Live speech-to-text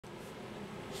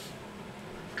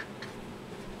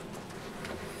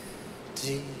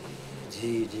D,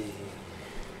 D, D.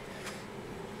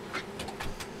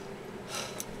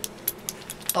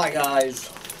 Hi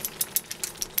guys.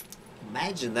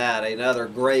 Imagine that, another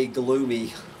gray,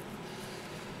 gloomy,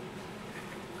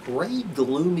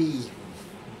 drizzly,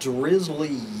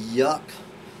 yuck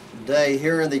day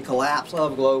here in the collapse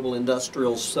of global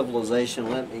industrial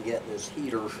civilization. Let me get this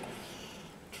heater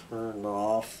turned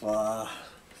off.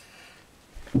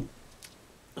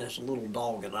 This little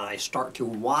dog and I start to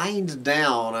wind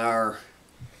down our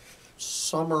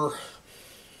summer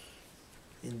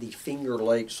in the Finger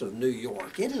Lakes of New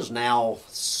York. It is now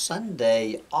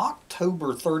Sunday,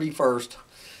 October 31st,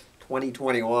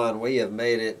 2021. We have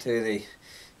made it to the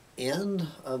end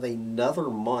of another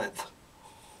month.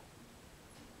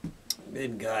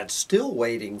 Good God, still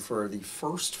waiting for the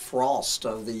first frost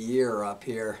of the year up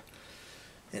here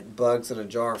at Bugs in a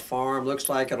Jar Farm. Looks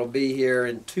like it'll be here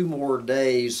in 2 more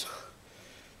days.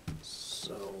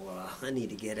 So I need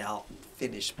to get out and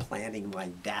finish planting my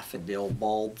daffodil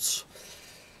bulbs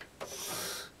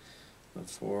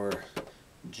before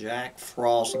Jack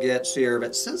Frost gets here.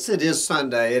 But since it is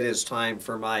Sunday, it is time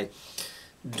for my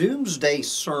Doomsday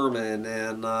Sermon,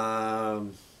 and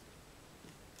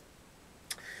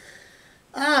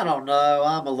I don't know,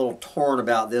 I'm a little torn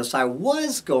about this. I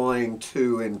was going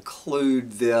to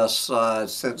include this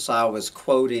since I was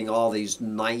quoting all these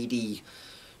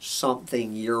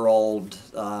 90-something-year-old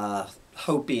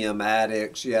hopium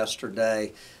addicts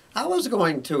yesterday. I was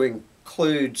going to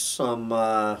include some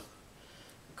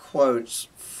quotes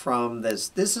from this.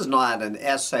 This is not an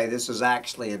essay, this is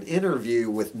actually an interview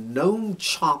with Noam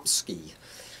Chomsky.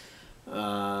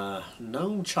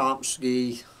 Noam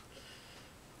Chomsky,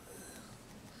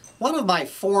 one of my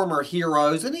former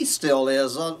heroes, and he still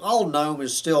is. Old Noam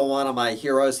is still one of my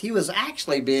heroes. He was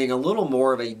actually being a little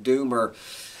more of a doomer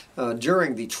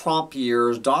during the Trump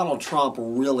years. Donald Trump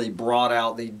really brought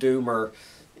out the doomer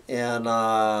in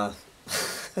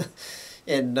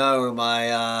in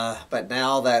Noam. But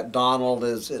now that Donald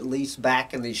is at least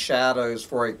back in the shadows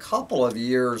for a couple of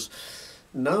years,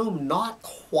 Noam not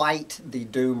quite the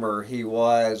doomer he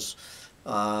was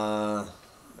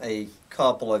a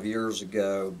couple of years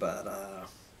ago, but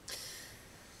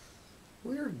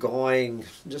we're going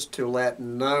just to let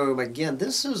Noam, again,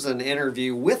 this is an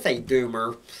interview with a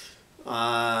doomer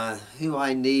who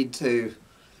I need to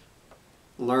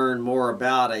learn more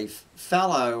about, a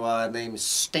fellow named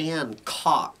Stan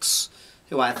Cox,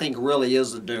 who I think really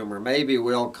is a doomer. Maybe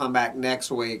we'll come back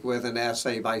next week with an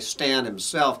essay by Stan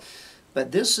himself,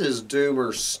 but this is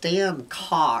doomer Stan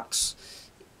Cox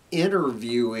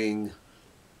interviewing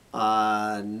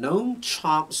Noam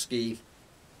Chomsky,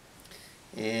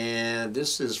 and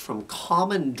this is from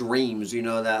Common Dreams, you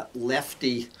know, that little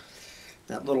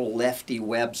lefty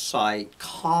website,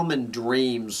 Common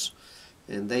Dreams,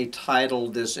 and they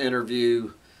titled this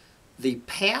interview, "The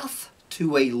Path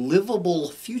to a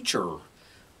Livable Future,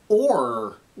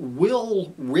 or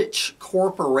Will Rich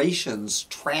Corporations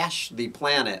Trash the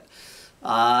Planet?"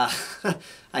 I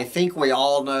think we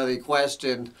all know the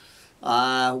question.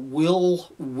 Will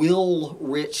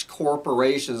rich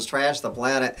corporations trash the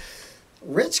planet?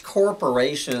 Rich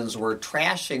corporations were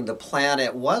trashing the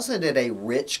planet. Wasn't it a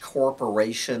rich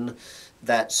corporation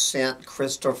that sent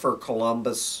Christopher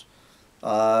Columbus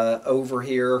over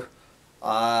here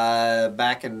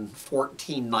back in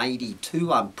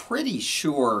 1492? I'm pretty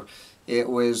sure it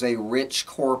was a rich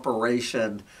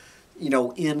corporation, you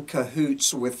know, in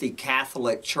cahoots with the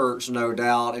Catholic Church, no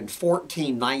doubt. In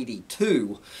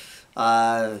 1492,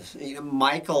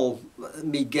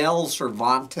 Miguel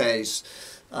Cervantes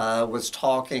was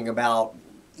talking about,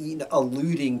 you know,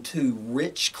 alluding to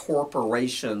rich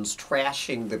corporations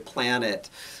trashing the planet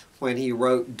when he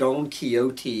wrote Don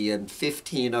Quixote in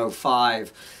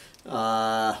 1505.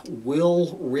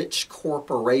 Will rich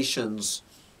corporations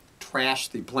trash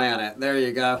the planet? There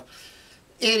you go.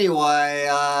 Anyway,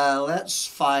 let's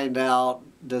find out,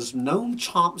 does Noam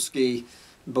Chomsky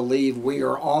believe we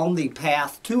are on the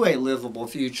path to a livable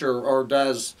future, or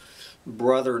does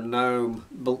Brother Noam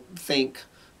think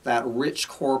that rich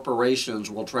corporations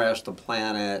will trash the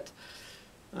planet?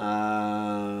 So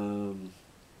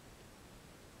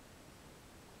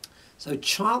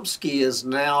Chomsky is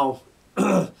now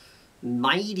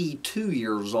 92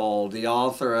 years old, the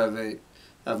author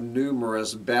of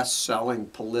numerous best-selling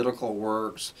political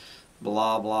works,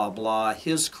 blah, blah, blah.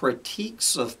 His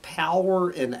critiques of power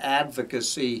and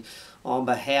advocacy on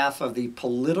behalf of the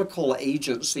political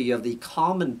agency of the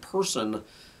common person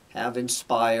have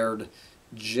inspired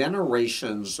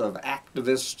generations of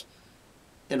activists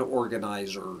and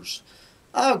organizers.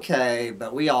 Okay,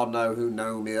 but we all know who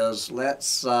Noam is.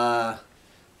 Let's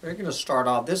We're going to start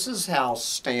off. This is how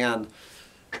Stan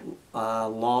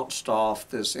launched off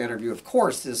this interview. Of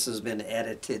course, this has been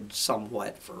edited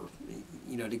somewhat for,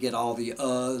 to get all the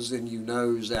uhs and you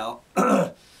knows out.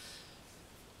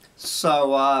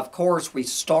 So, of course, we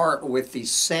start with the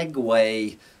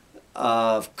segue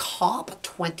of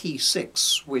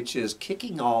COP26, which is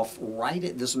kicking off right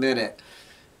at this minute.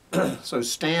 So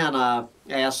Stan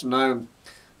asked Noam,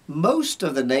 most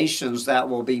of the nations that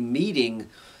will be meeting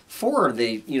for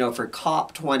the, for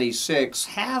COP26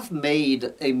 have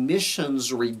made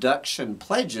emissions reduction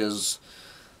pledges.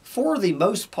 For the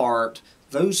most part,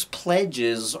 those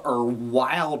pledges are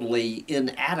wildly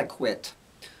inadequate.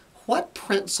 What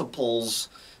principles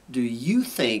do you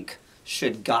think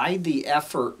should guide the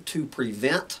effort to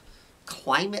prevent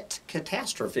climate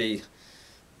catastrophe?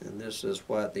 And this is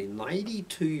what the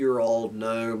 92-year-old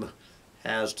Noam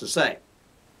has to say.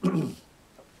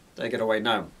 Take it away,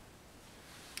 Noam.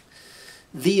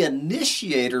 The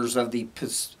initiators of the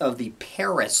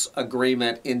Paris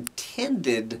Agreement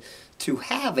intended to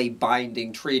have a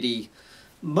binding treaty,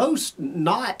 most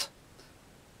not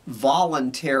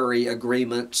voluntary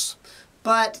agreements,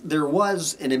 but there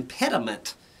was an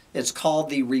impediment. It's called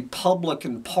the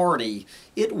Republican Party.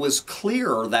 It was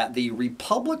clear that the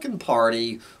Republican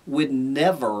Party would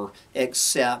never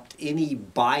accept any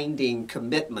binding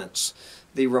commitments.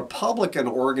 The Republican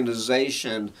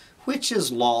organization, which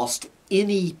has lost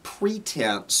any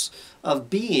pretense of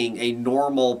being a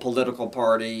normal political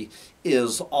party,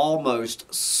 is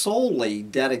almost solely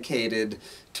dedicated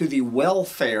to the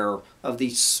welfare of the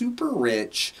super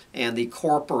rich and the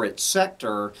corporate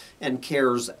sector and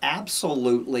cares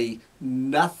absolutely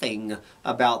nothing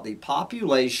about the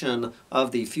population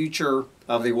of the future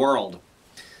of the world.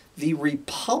 The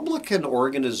Republican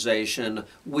organization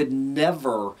would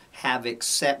never have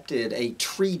accepted a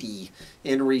treaty.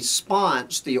 In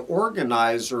response, the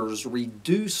organizers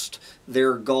reduced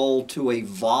their goal to a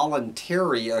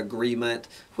voluntary agreement,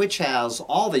 which has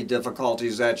all the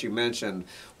difficulties that you mentioned.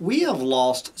 We have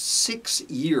lost 6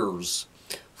 years,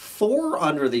 4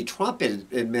 under the Trump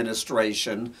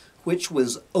administration, which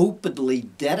was openly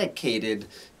dedicated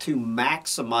to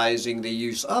maximizing the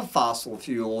use of fossil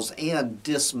fuels and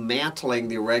dismantling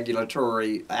the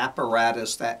regulatory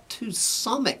apparatus that to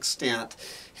some extent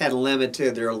had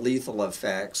limited their lethal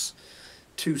effects.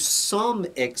 To some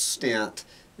extent,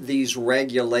 these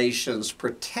regulations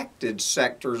protected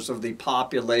sectors of the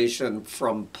population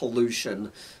from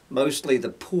pollution, mostly the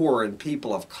poor and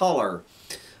people of color.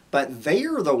 But they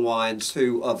are the ones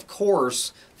who, of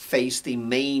course, face the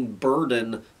main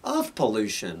burden of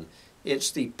pollution. It's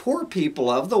the poor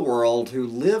people of the world who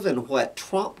live in what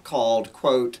Trump called,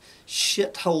 quote,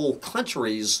 shithole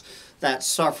countries that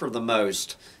suffer the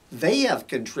most. They have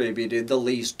contributed the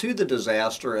least to the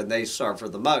disaster and they suffer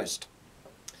the most.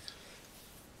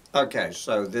 Okay,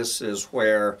 so this is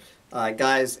where,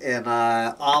 guys, and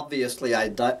obviously I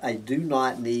do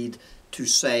not need to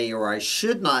say, or I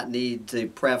should not need to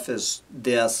preface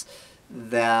this,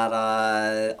 that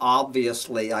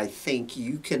obviously I think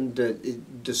you can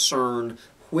discern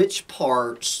which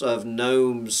parts of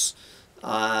Noam's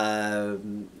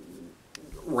rant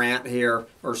here,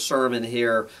 or sermon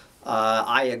here,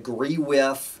 I agree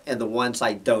with, and the ones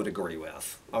I don't agree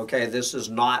with. Okay, this is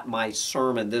not my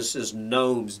sermon, this is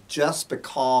Noam's, just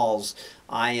because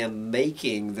I am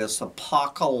making this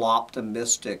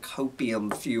apocalyptic,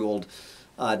 hopium-fueled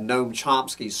Noam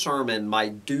Chomsky sermon, my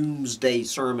Doomsday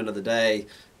Sermon of the day,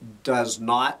 does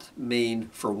not mean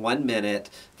for 1 minute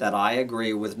that I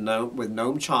agree with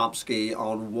Noam Chomsky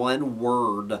on one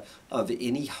word of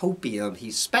any hopium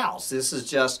he spouts. This is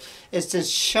just, it's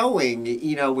just showing,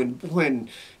 when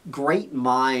great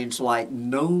minds like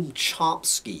Noam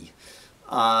Chomsky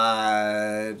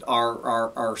are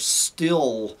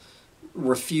still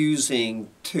refusing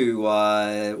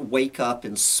to wake up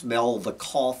and smell the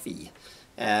coffee,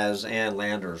 as Ann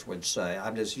Landers would say.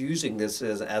 I'm just using this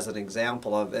as an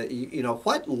example of,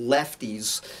 what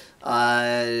lefties,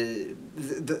 the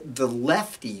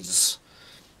lefties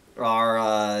are,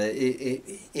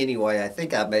 anyway, I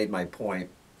think I made my point.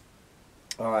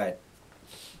 All right,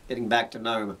 getting back to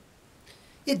Noam.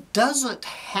 It doesn't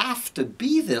have to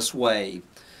be this way.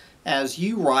 As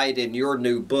you write in your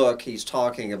new book, he's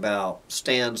talking about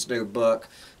Stan's new book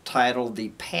titled The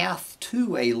Path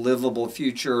to a Livable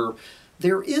Future.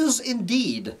 There is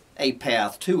indeed a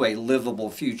path to a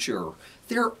livable future.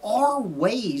 There are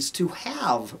ways to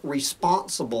have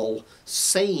responsible,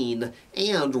 sane,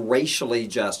 and racially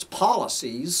just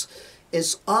policies.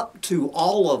 It's up to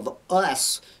all of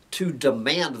us to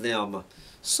demand them,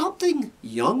 something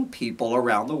young people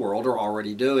around the world are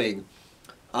already doing.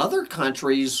 Other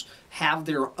countries have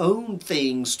their own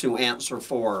things to answer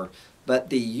for. But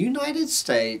the United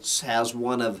States has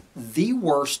one of the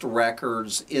worst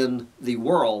records in the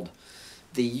world.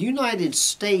 The United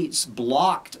States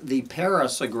blocked the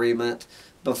Paris Agreement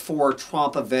before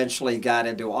Trump eventually got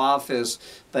into office,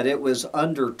 but it was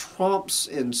under Trump's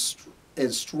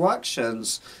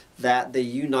instructions that the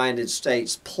United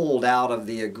States pulled out of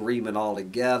the agreement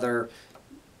altogether.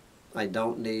 I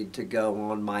don't need to go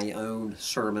on my own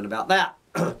sermon about that.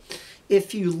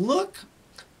 If you look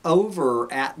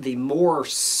over at the more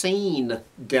sane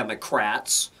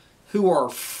Democrats, who are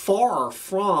far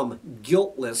from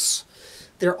guiltless,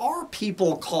 there are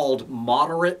people called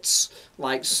moderates,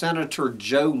 like Senator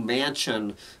Joe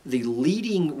Manchin, the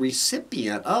leading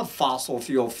recipient of fossil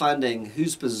fuel funding,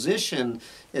 whose position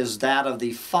is that of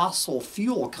the fossil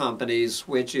fuel companies,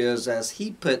 which is, as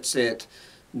he puts it,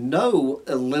 no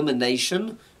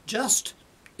elimination, just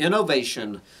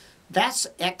innovation. That's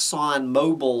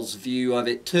ExxonMobil's view of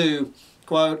it too.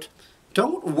 Quote,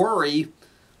 "Don't worry,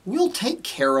 we'll take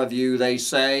care of you," they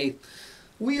say.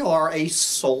 "We are a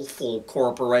soulful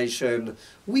corporation.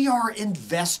 We are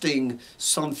investing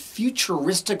some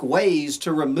futuristic ways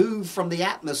to remove from the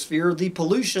atmosphere the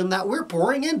pollution that we're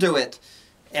pouring into it.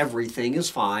 Everything is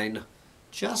fine.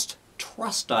 Just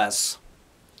trust us."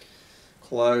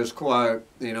 Close quote.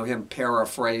 You know, him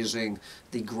paraphrasing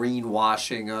the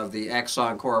greenwashing of the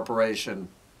Exxon Corporation.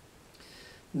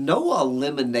 No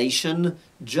elimination,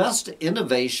 just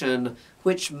innovation,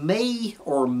 which may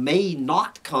or may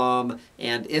not come,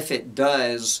 and if it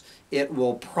does, it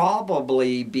will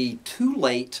probably be too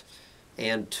late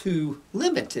and too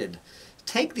limited.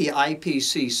 Take the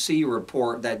IPCC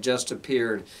report that just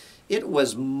appeared. It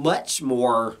was much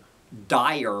more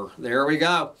dire. There we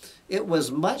go. It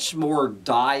was much more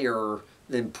dire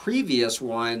than previous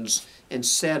ones and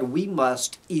said we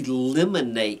must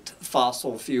eliminate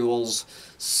fossil fuels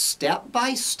step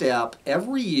by step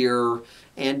every year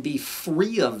and be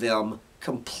free of them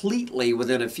completely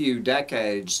within a few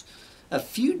decades. A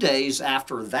few days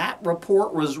after that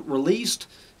report was released,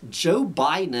 Joe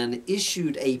Biden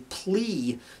issued a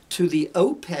plea to the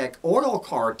OPEC oil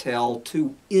cartel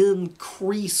to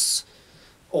increase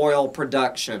oil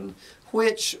production,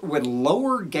 which would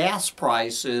lower gas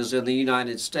prices in the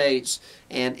United States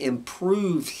and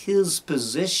improve his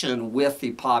position with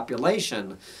the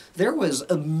population. There was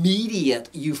immediate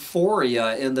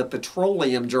euphoria in the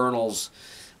petroleum journals.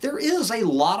 There is a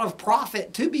lot of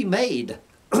profit to be made,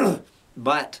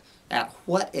 but at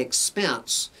what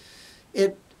expense?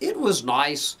 It was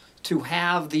nice to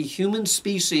have the human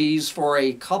species for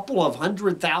a couple of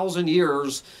 100,000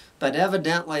 years, but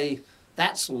evidently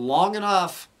that's long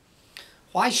enough.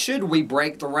 Why should we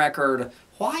break the record?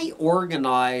 Why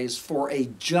organize for a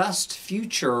just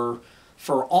future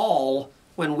for all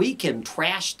when we can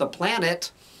trash the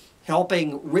planet,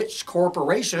 helping rich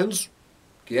corporations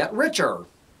get richer?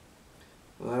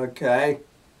 Okay.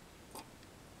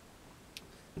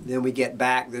 Then we get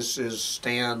back. This is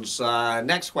Stan's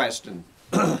next question.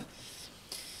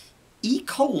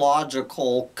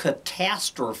 Ecological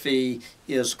catastrophe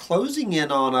is closing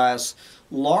in on us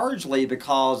largely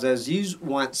because, as you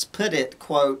once put it,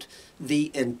 quote,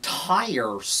 "the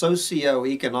entire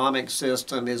socio-economic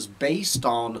system is based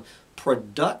on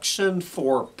production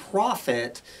for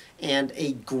profit and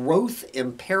a growth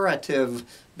imperative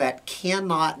that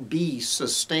cannot be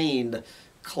sustained,"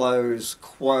 close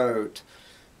quote.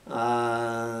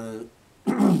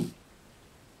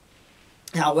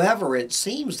 However, it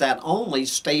seems that only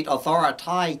state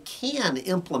authority can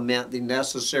implement the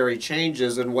necessary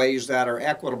changes in ways that are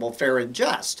equitable, fair, and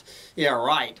just. Yeah,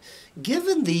 right.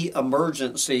 Given the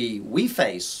emergency we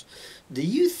face, do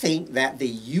you think that the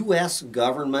U.S.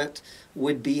 government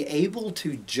would be able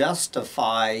to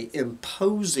justify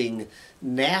imposing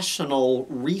national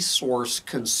resource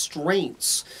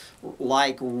constraints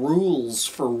like rules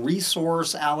for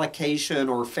resource allocation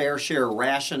or fair share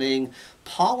rationing,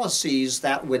 policies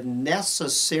that would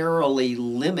necessarily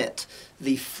limit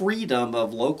the freedom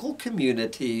of local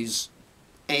communities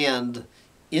and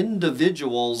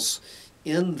individuals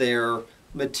in their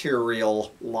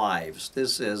material lives?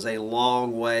 This is a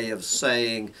long way of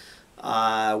saying,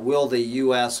 will the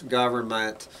U.S.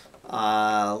 government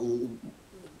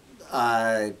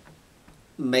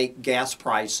make gas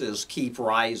prices keep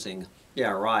rising? Yeah,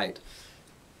 right.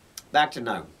 Back to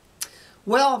Noam.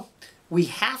 Well, we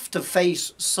have to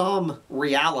face some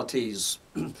realities.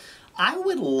 I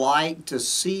would like to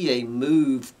see a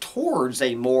move towards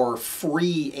a more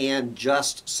free and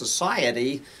just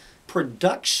society,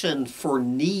 production for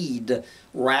need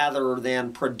rather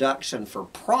than production for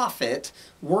profit,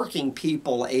 working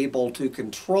people able to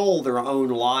control their own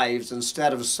lives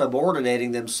instead of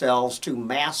subordinating themselves to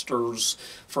masters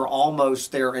for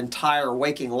almost their entire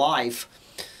waking life.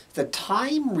 The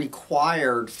time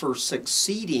required for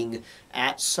succeeding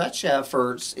at such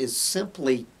efforts is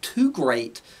simply too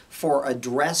great for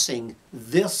addressing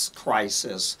this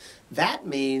crisis. That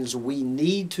means we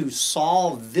need to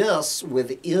solve this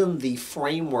within the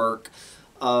framework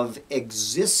of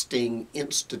existing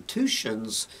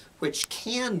institutions, which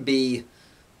can be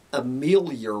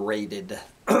ameliorated.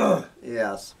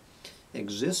 Yes,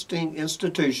 existing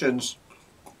institutions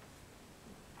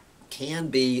can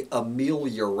be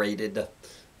ameliorated.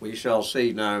 We shall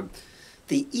see now.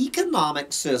 The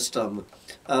economic system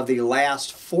of the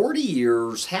last 40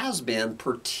 years has been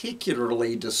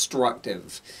particularly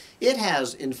destructive. It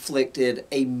has inflicted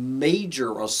a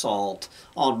major assault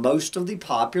on most of the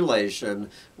population,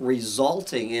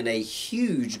 resulting in a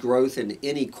huge growth in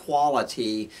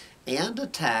inequality and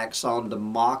attacks on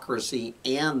democracy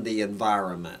and the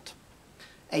environment.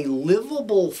 A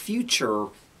livable future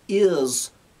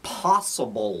is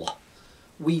possible.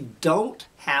 We don't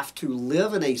have to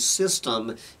live in a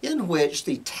system in which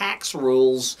the tax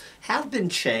rules have been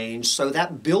changed so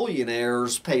that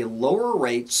billionaires pay lower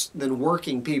rates than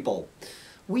working people.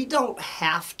 We don't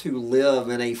have to live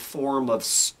in a form of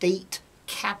state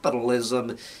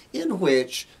capitalism in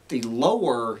which the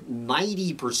lower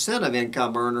 90% of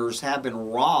income earners have been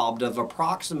robbed of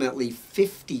approximately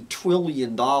 $50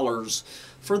 trillion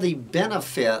for the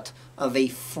benefit of a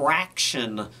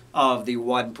fraction of the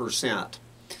 1%.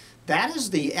 That is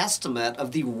the estimate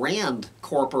of the Rand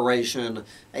Corporation,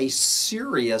 a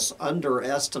serious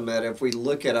underestimate if we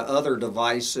look at other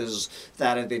devices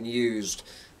that have been used.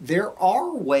 There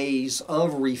are ways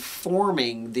of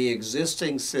reforming the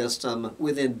existing system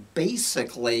within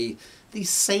basically the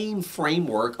same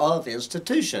framework of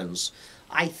institutions.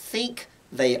 I think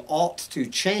they ought to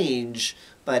change,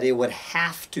 but it would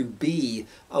have to be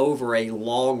over a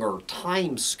longer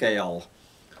time scale.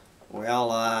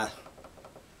 Well,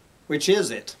 which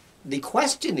is it? The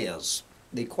question is,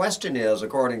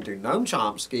 according to Noam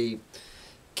Chomsky,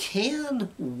 can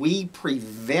we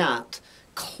prevent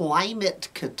climate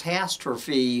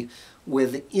catastrophe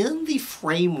within the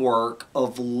framework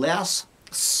of less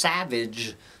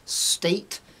savage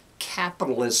state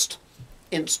capitalist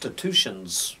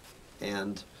institutions?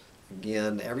 And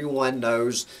again, everyone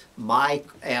knows my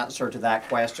answer to that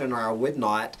question, or I would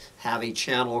not have a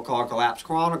channel called Collapse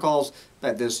Chronicles,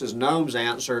 but this is Noam's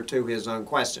answer to his own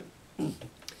question.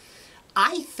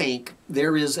 I think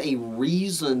there is a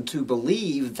reason to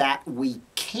believe that we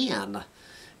can,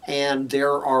 and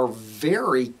there are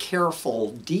very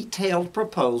careful, detailed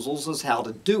proposals as how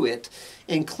to do it,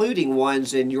 including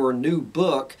ones in your new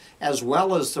book, as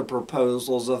well as the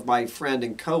proposals of my friend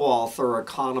and co-author,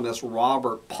 economist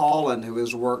Robert Pollin, who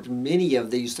has worked many of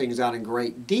these things out in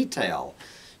great detail.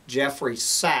 Jeffrey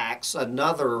Sachs,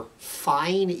 another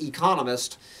fine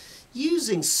economist,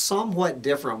 using somewhat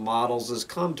different models, has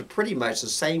come to pretty much the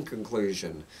same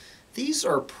conclusion. These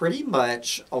are pretty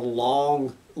much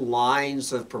along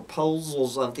lines of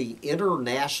proposals of the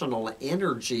International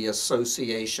Energy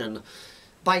Association,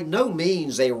 by no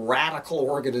means a radical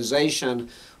organization,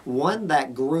 one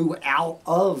that grew out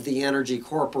of the energy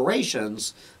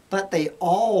corporations, but they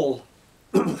all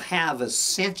have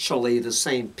essentially the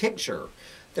same picture.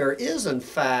 There is, in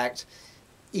fact,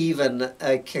 even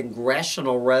a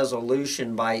congressional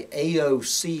resolution by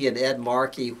AOC and Ed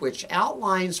Markey which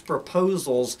outlines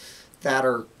proposals that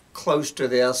are close to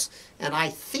this, and I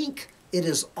think it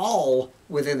is all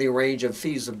within the range of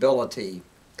feasibility.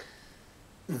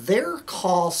 Their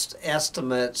cost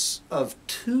estimates of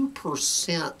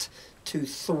 2% to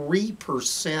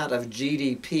 3% of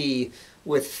GDP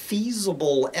with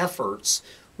feasible efforts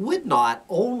would not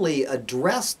only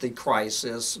address the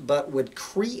crisis, but would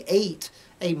create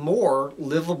a more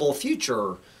livable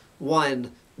future,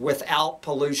 one without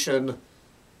pollution,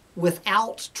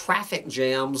 without traffic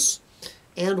jams,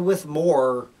 and with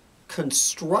more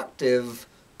constructive,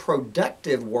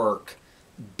 productive work,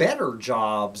 better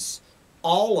jobs.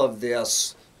 All of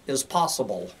this is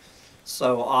possible.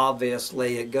 So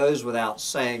obviously it goes without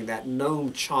saying that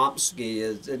Noam Chomsky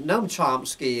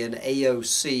and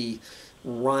AOC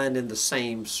run in the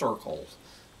same circle.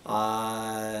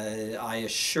 I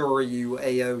assure you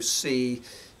AOC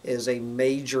is a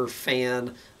major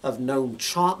fan of Noam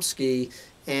Chomsky,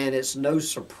 and it's no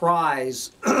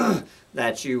surprise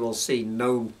that you will see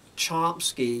Noam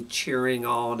Chomsky cheering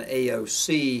on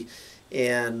AOC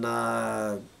in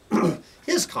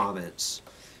his comments.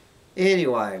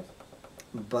 Anyway,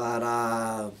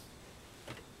 But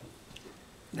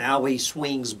now he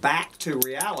swings back to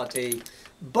reality.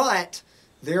 But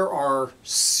there are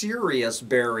serious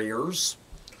barriers.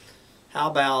 How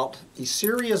about the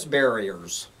serious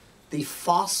barriers? The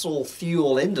fossil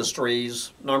fuel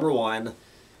industries, number one.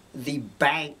 The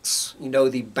banks, the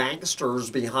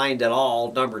banksters behind it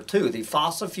all, number two. The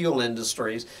fossil fuel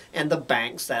industries and the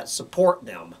banks that support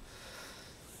them.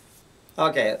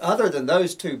 Okay, other than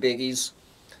those two biggies,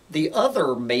 the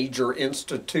other major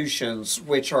institutions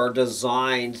which are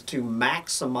designed to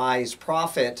maximize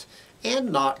profit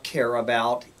and not care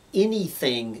about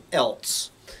anything else.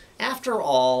 After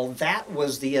all, that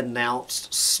was the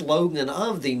announced slogan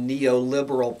of the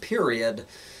neoliberal period.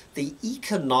 The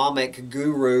economic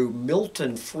guru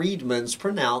Milton Friedman's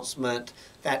pronouncement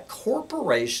that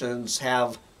corporations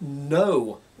have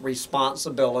no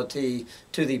responsibility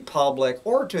to the public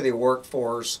or to the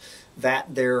workforce,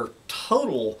 that their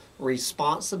total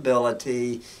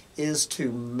responsibility is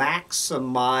to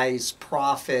maximize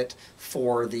profit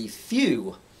for the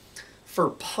few. For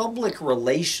public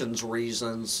relations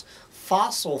reasons,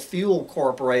 fossil fuel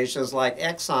corporations like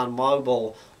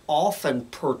ExxonMobil often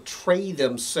portray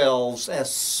themselves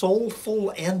as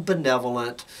soulful and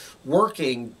benevolent,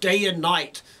 working day and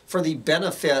night for the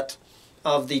benefit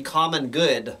of the common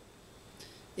good.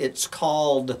 It's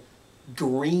called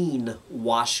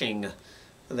greenwashing.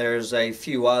 There's a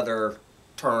few other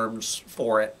terms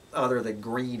for it other than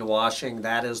greenwashing.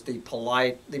 That is the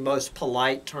most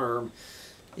polite term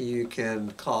you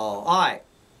can call. All right.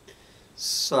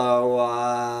 So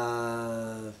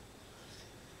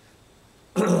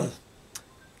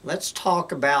let's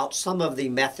talk about some of the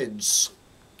methods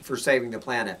for saving the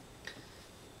planet.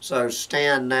 So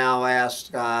Stan now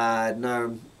asked,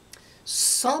 no,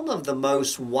 some of the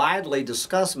most widely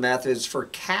discussed methods for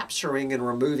capturing and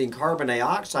removing carbon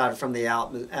dioxide from the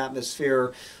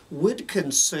atmosphere would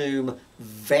consume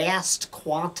vast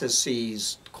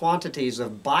quantities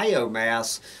of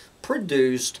biomass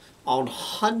produced on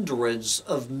hundreds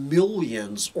of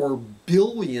millions or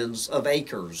billions of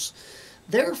acres,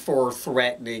 therefore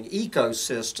threatening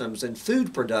ecosystems and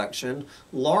food production,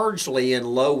 largely in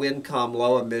low-income,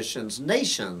 low-emissions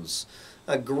nations.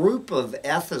 A group of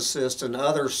ethicists and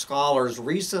other scholars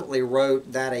recently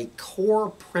wrote that a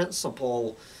core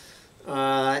principle...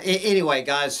 anyway,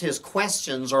 guys, his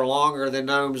questions are longer than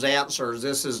Noam's answers.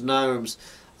 This is Noam's.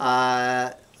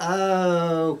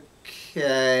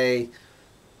 Okay.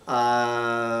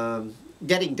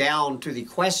 Getting down to the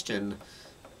question,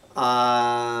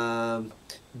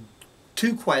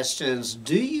 two questions.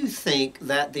 Do you think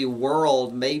that the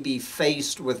world may be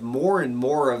faced with more and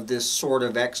more of this sort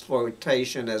of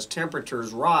exploitation as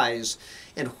temperatures rise?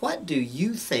 And what do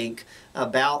you think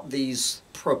about these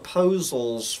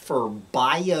proposals for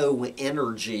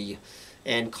bioenergy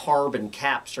and carbon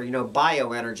capture?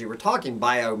 Bioenergy, we're talking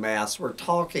biomass, we're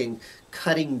talking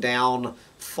cutting down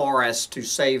forests to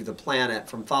save the planet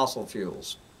from fossil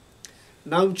fuels.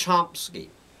 Noam Chomsky,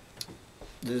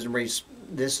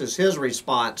 this is his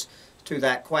response to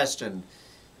that question.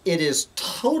 It is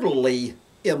totally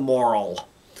immoral,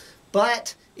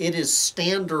 but it is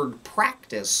standard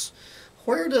practice.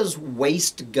 Where does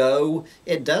waste go?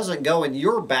 It doesn't go in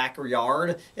your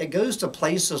backyard. It goes to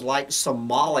places like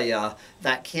Somalia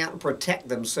that can't protect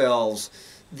themselves.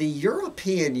 The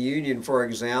European Union, for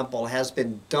example, has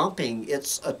been dumping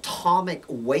its atomic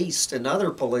waste and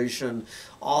other pollution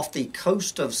off the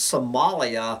coast of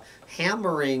Somalia,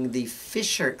 harming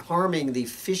the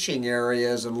fishing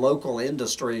areas and local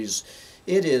industries.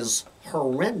 It is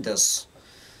horrendous.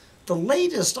 The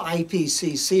latest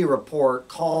IPCC report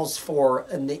calls for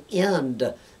an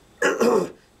end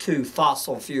to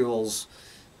fossil fuels.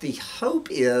 The hope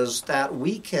is that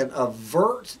we can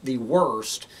avert the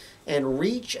worst and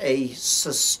reach a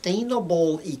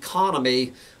sustainable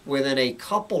economy within a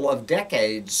couple of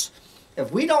decades.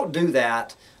 If we don't do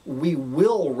that, we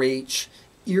will reach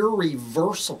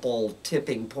irreversible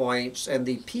tipping points, and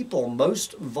the people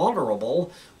most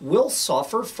vulnerable will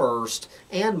suffer first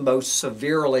and most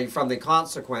severely from the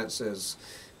consequences.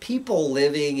 People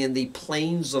living in the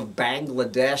plains of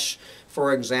Bangladesh,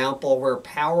 for example, where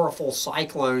powerful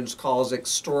cyclones cause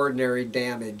extraordinary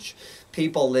damage.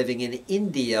 People living in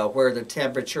India, where the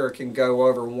temperature can go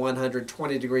over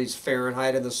 120 degrees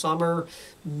Fahrenheit in the summer.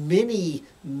 Many,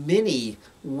 many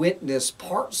witness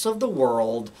parts of the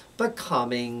world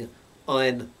becoming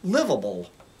unlivable.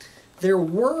 There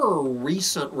were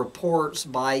recent reports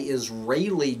by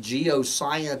Israeli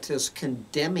geoscientists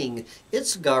condemning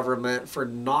its government for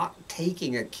not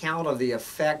taking account of the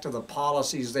effect of the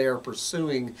policies they are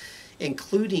pursuing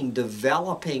including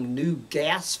developing new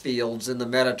gas fields in the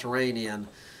Mediterranean.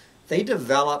 They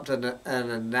developed an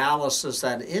analysis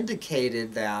that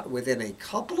indicated that within a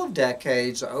couple of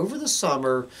decades, over the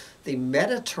summer, the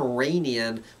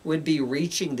Mediterranean would be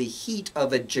reaching the heat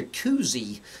of a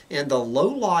jacuzzi, and the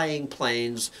low-lying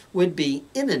plains would be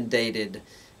inundated.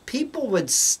 People would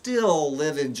still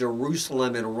live in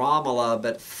Jerusalem and Ramallah,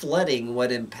 but flooding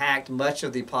would impact much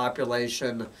of the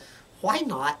population. Why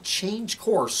not change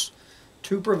course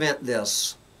to prevent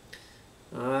this?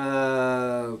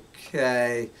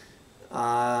 Okay.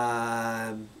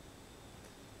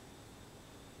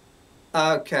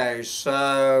 Okay,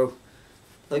 so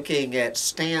looking at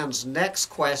Stan's next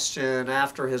question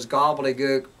after his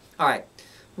gobbledygook. All right,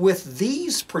 with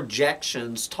these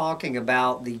projections talking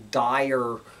about the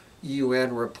dire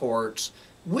UN reports,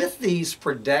 with these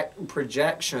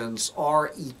projections,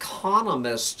 are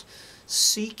economists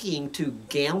seeking to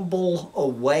gamble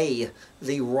away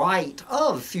the right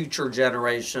of future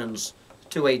generations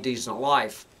to a decent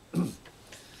life?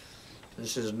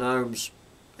 This is Noam's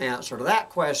answer to that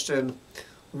question.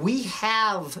 We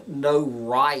have no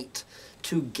right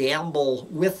to gamble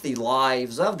with the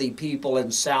lives of the people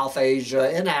in South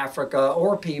Asia, in Africa,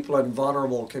 or people in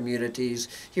vulnerable communities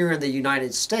here in the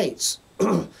United States.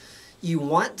 You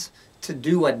want to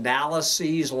do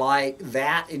analyses like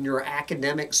that in your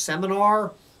academic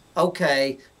seminar?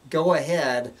 Okay, go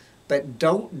ahead, but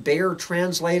don't dare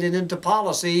translate it into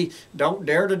policy. Don't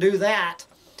dare to do that.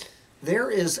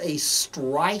 There is a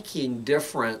striking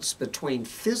difference between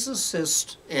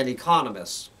physicists and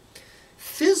economists.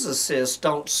 Physicists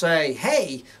don't say,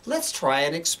 hey, let's try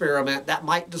an experiment that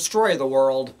might destroy the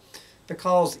world,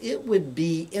 because it would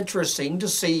be interesting to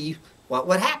see what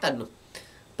would happen.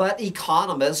 But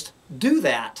economists do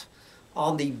that.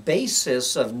 On the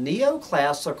basis of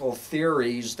neoclassical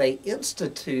theories, they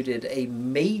instituted a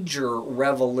major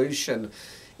revolution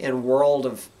in world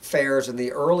affairs in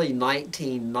the early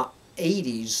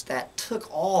 1980s that took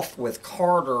off with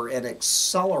Carter and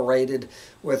accelerated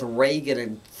with Reagan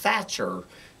and Thatcher.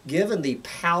 Given the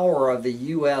power of the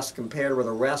U.S. compared with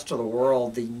the rest of the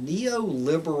world, the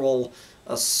neoliberal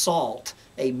assault,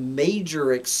 a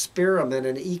major experiment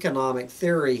in economic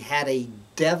theory, had a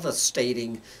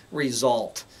devastating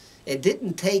result. It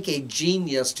didn't take a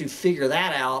genius to figure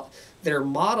that out. Their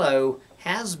motto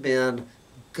has been,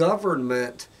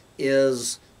 government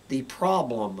is the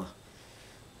problem.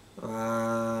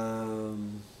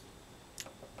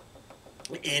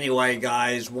 Anyway,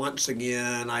 guys, once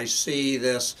again, I see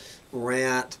this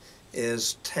rant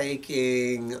is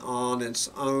taking on its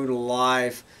own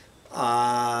life.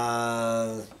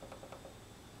 Okay,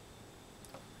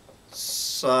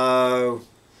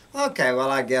 well,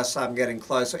 I guess I'm getting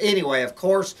close. Anyway, of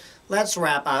course, let's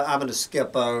wrap. I'm going to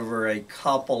skip over a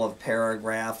couple of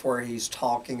paragraphs where he's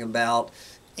talking about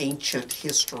ancient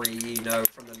history, you know,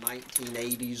 from the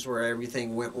 1980s where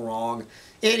everything went wrong.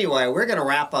 Anyway, we're going to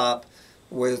wrap up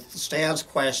with Stan's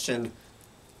question.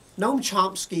 Noam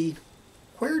Chomsky,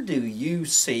 where do you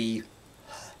see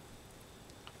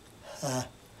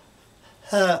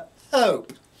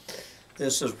hope?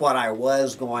 This is what I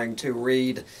was going to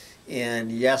read in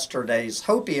yesterday's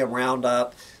Hopium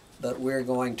Roundup, but we're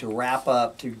going to wrap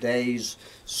up today's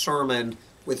sermon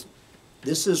with,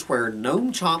 this is where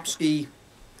Noam Chomsky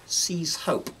sees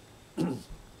hope.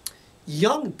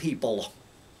 Young people.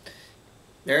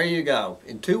 There you go.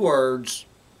 In 2 words,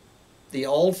 the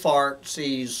old fart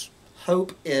sees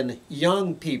hope in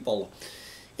young people.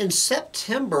 In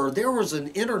September, there was an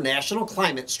international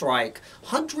climate strike.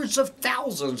 Hundreds of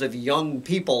thousands of young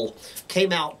people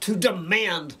came out to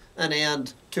demand an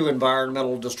end to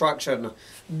environmental destruction.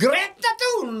 Greta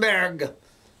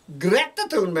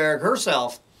Thunberg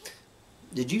herself.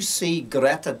 Did you see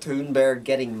Greta Thunberg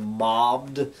getting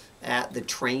mobbed at the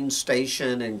train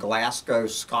station in Glasgow,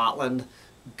 Scotland?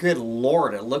 Good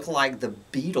Lord, it looked like the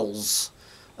Beatles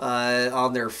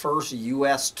on their first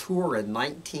U.S. tour in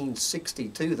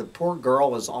 1962. The poor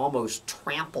girl was almost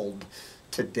trampled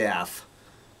to death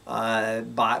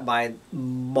by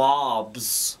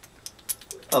mobs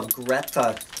of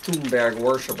Greta Thunberg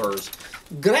worshippers.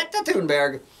 Greta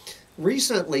Thunberg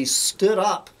recently stood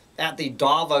up at the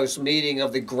Davos meeting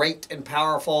of the great and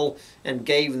powerful and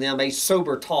gave them a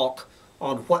sober talk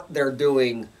on what they're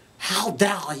doing. How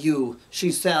dare you,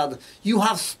 she said. You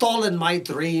have stolen my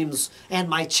dreams and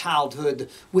my childhood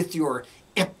with your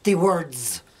empty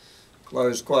words.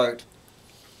 Close quote.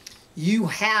 You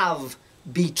have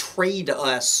betrayed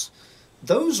us.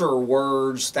 Those are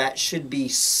words that should be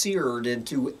seared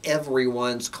into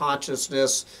everyone's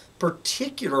consciousness.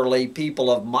 particularly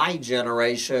people of my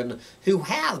generation who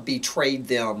have betrayed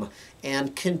them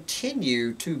and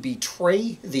continue to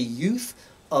betray the youth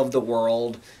of the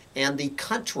world and the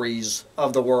countries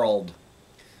of the world.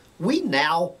 We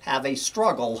now have a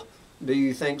struggle. Do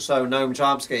you think so, Noam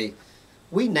Chomsky?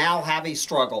 We now have a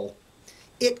struggle.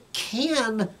 It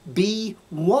can be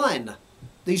won.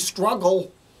 The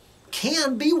struggle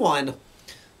can be won,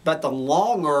 but the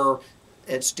longer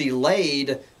it's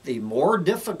delayed, the more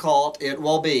difficult it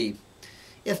will be.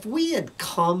 If we had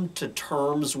come to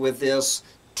terms with this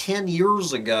 10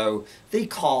 years ago, the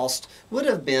cost would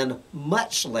have been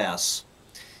much less.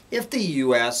 If the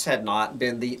U.S. had not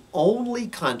been the only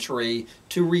country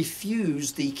to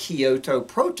refuse the Kyoto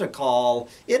Protocol,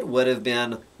 it would have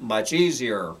been much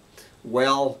easier.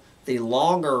 Well, the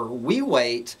longer we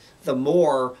wait, the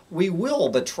more we will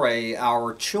betray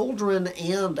our children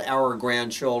and our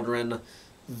grandchildren.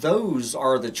 Those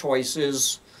are the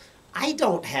choices. I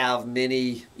don't have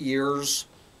many years.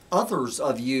 Others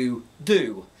of you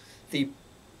do. The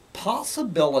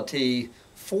possibility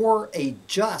for a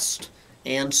just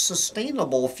and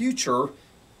sustainable future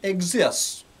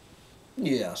exists.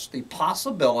 Yes, the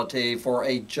possibility for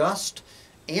a just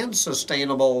and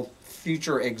sustainable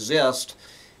future exists,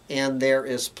 and there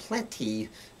is plenty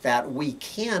that we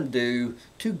can do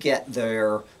to get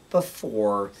there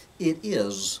before it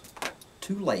is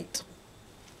too late.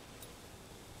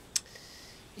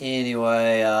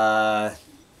 Anyway, I'm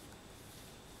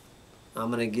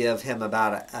going to give him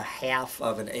about a half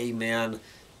of an amen,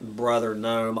 Brother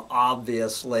Noam.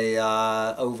 Obviously,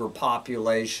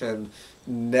 overpopulation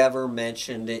never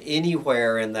mentioned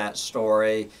anywhere in that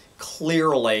story.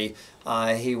 Clearly,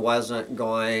 he wasn't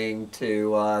going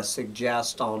to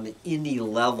suggest on any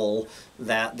level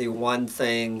that the one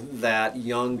thing that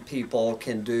young people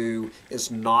can do is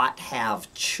not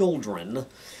have children.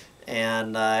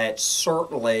 And it's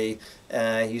certainly,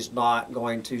 he's not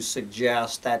going to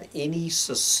suggest that any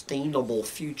sustainable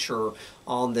future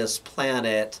on this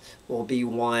planet will be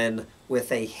one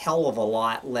with a hell of a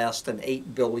lot less than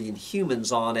 8 billion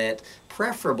humans on it,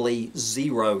 preferably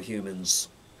 0 humans.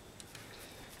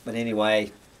 But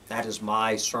anyway, that is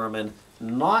my sermon,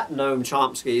 not Noam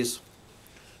Chomsky's.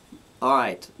 All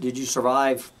right, did you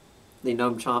survive the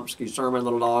Noam Chomsky sermon,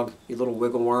 little dog, you little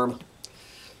wiggle worm?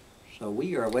 So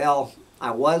we are, well,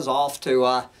 I was off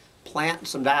to plant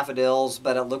some daffodils,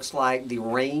 but it looks like the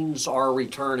rains are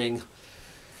returning.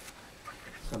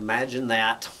 Imagine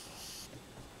that.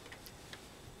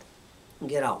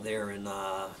 Get out there and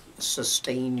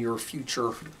sustain your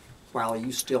future while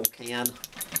you still can.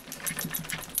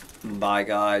 Bye,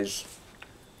 guys.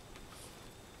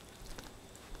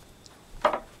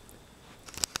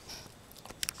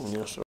 Yes, sir.